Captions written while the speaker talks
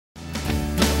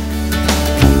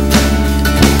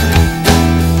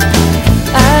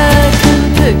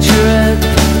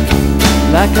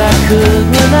could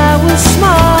when I was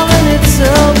small, and it's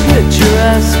so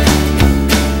picturesque.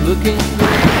 Looking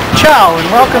Ciao and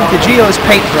welcome to Gio's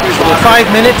Paintbrush, where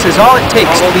 5 minutes is all it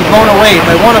takes to be blown away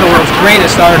by one of the world's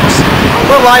greatest artists.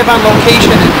 We're live on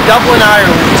location in Dublin,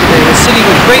 Ireland today, a city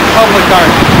with great public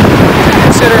art.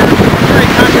 Consider a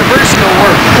very controversial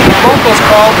work locals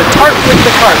call the Tart with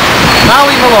the Cart,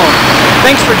 Molly Malone.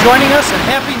 Thanks for joining us and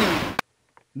Happy New Year.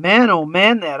 Man, oh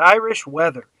man, that Irish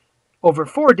weather. Over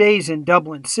 4 days in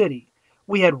Dublin City,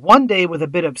 we had one day with a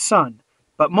bit of sun,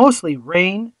 but mostly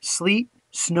rain, sleet,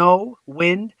 snow,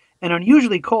 wind, and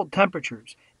unusually cold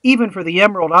temperatures, even for the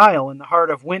Emerald Isle in the heart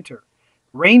of winter.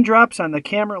 Raindrops on the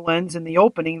camera lens in the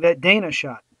opening that Dana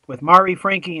shot, with Mari,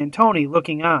 Frankie, and Tony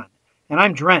looking on, and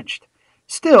I'm drenched.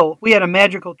 Still, we had a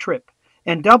magical trip,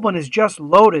 and Dublin is just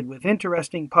loaded with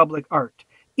interesting public art,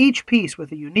 each piece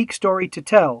with a unique story to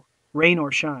tell, rain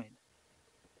or shine.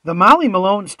 The Molly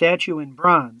Malone statue in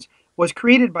bronze was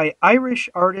created by Irish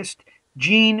artist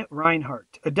Jeanne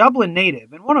Rynhart, a Dublin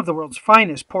native and one of the world's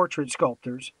finest portrait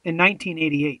sculptors, in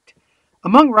 1988.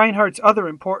 Among Rynhart's other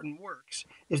important works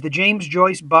is the James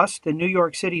Joyce bust in New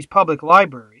York City's Public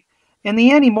Library and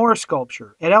the Annie Moore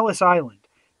sculpture at Ellis Island,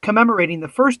 commemorating the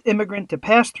first immigrant to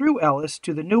pass through Ellis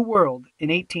to the New World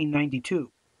in 1892.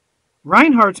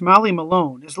 Rynhart's Molly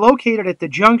Malone is located at the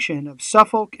junction of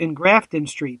Suffolk and Grafton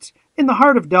Streets in the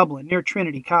heart of Dublin near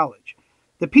Trinity College.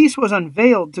 The piece was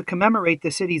unveiled to commemorate the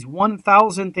city's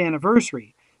 1,000th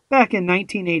anniversary back in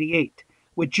 1988,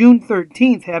 with June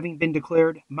 13th having been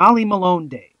declared Molly Malone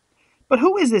Day. But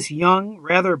who is this young,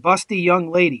 rather busty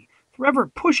young lady, forever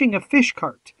pushing a fish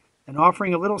cart and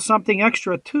offering a little something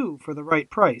extra too for the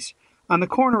right price, on the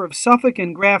corner of Suffolk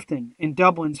and Grafton in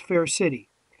Dublin's fair city?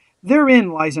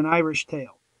 Therein lies an Irish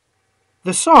tale.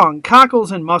 The song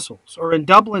Cockles and Mussels, or In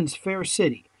Dublin's Fair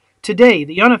City, today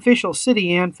the unofficial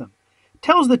city anthem,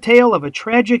 tells the tale of a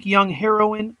tragic young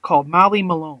heroine called Molly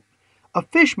Malone, a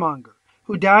fishmonger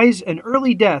who dies an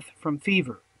early death from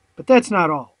fever. But that's not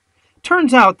all.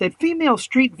 Turns out that female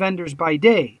street vendors by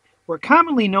day were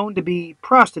commonly known to be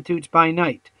prostitutes by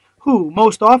night, who,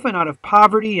 most often out of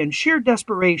poverty and sheer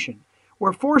desperation,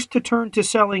 were forced to turn to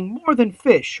selling more than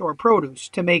fish or produce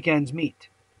to make ends meet.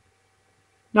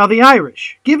 Now the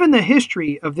Irish, given the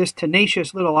history of this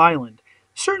tenacious little island,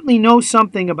 certainly know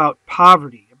something about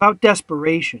poverty, about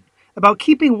desperation, about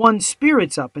keeping one's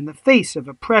spirits up in the face of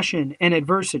oppression and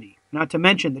adversity, not to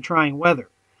mention the trying weather.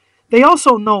 They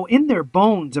also know in their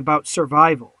bones about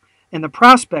survival and the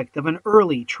prospect of an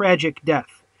early, tragic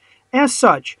death. As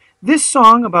such, this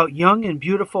song about young and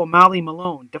beautiful Molly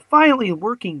Malone defiantly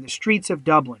working the streets of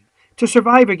Dublin to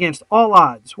survive against all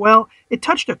odds, well, it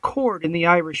touched a chord in the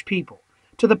Irish people,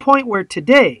 to the point where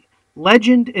today,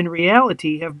 legend and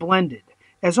reality have blended,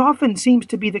 as often seems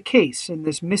to be the case in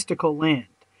this mystical land.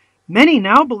 Many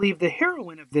now believe the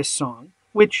heroine of this song,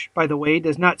 which, by the way,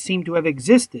 does not seem to have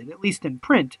existed, at least in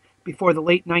print, before the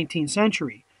late 19th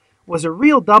century, was a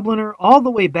real Dubliner all the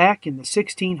way back in the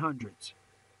 1600s.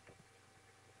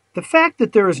 The fact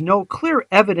that there is no clear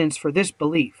evidence for this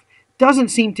belief doesn't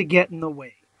seem to get in the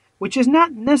way, which is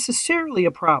not necessarily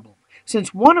a problem,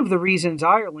 since one of the reasons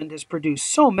Ireland has produced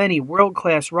so many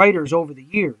world-class writers over the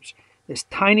years, this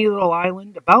tiny little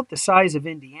island about the size of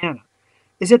Indiana,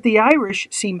 is that the Irish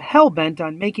seem hell-bent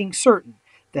on making certain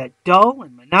that dull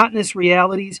and monotonous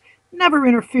realities never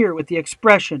interfere with the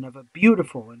expression of a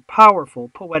beautiful and powerful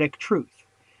poetic truth.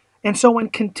 And so when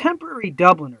contemporary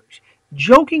Dubliners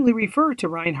jokingly refer to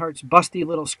Rynhart's busty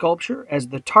little sculpture as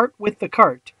the Tart with the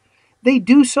Cart, they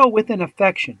do so with an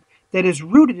affection that is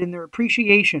rooted in their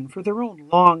appreciation for their own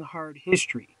long, hard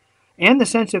history, and the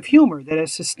sense of humor that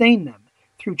has sustained them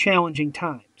through challenging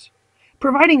times.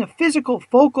 Providing a physical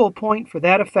focal point for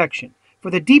that affection, for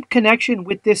the deep connection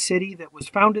with this city that was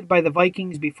founded by the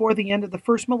Vikings before the end of the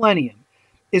first millennium,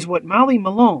 is what Molly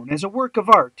Malone, as a work of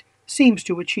art, seems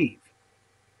to achieve.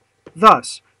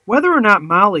 Thus, whether or not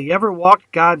Molly ever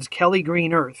walked God's Kelly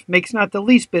green earth makes not the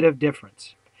least bit of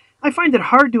difference. I find it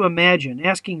hard to imagine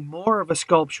asking more of a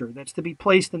sculpture that's to be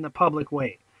placed in the public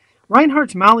way.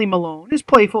 Rynhart's Molly Malone is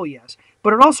playful, yes,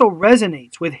 but it also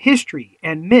resonates with history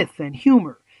and myth and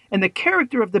humor and the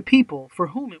character of the people for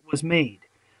whom it was made.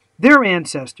 Their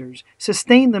ancestors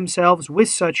sustained themselves with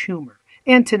such humor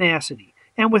and tenacity,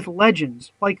 and with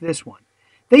legends like this one.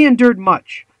 They endured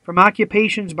much, from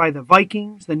occupations by the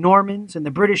Vikings, the Normans, and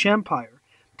the British Empire,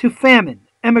 to famine,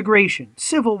 emigration,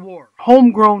 civil war,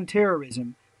 homegrown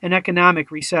terrorism, and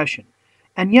economic recession.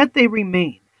 And yet they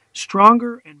remain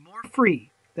stronger and more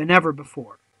free than ever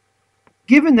before.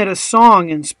 Given that a song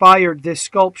inspired this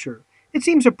sculpture, it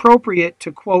seems appropriate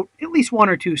to quote at least one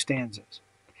or two stanzas.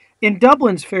 In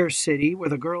Dublin's fair city, where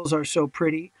the girls are so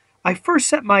pretty, I first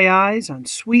set my eyes on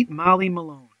sweet Molly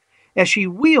Malone as she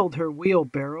wheeled her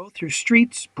wheelbarrow through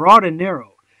streets broad and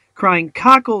narrow, crying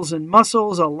cockles and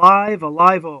mussels, alive,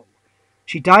 alive, oh.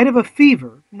 She died of a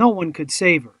fever, no one could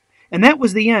save her, and that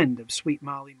was the end of sweet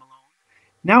Molly Malone.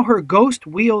 Now her ghost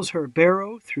wheels her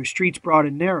barrow through streets broad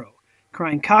and narrow,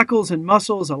 crying cockles and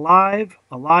mussels, alive,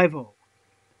 alive, oh.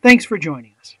 Thanks for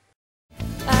joining us.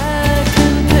 I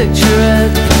can picture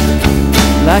it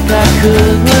like I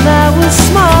could when I was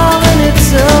small, and it's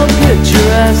so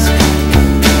picturesque.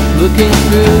 Looking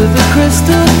through the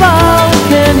crystal ball,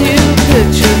 can you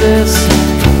picture this?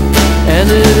 And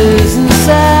it isn't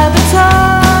sad.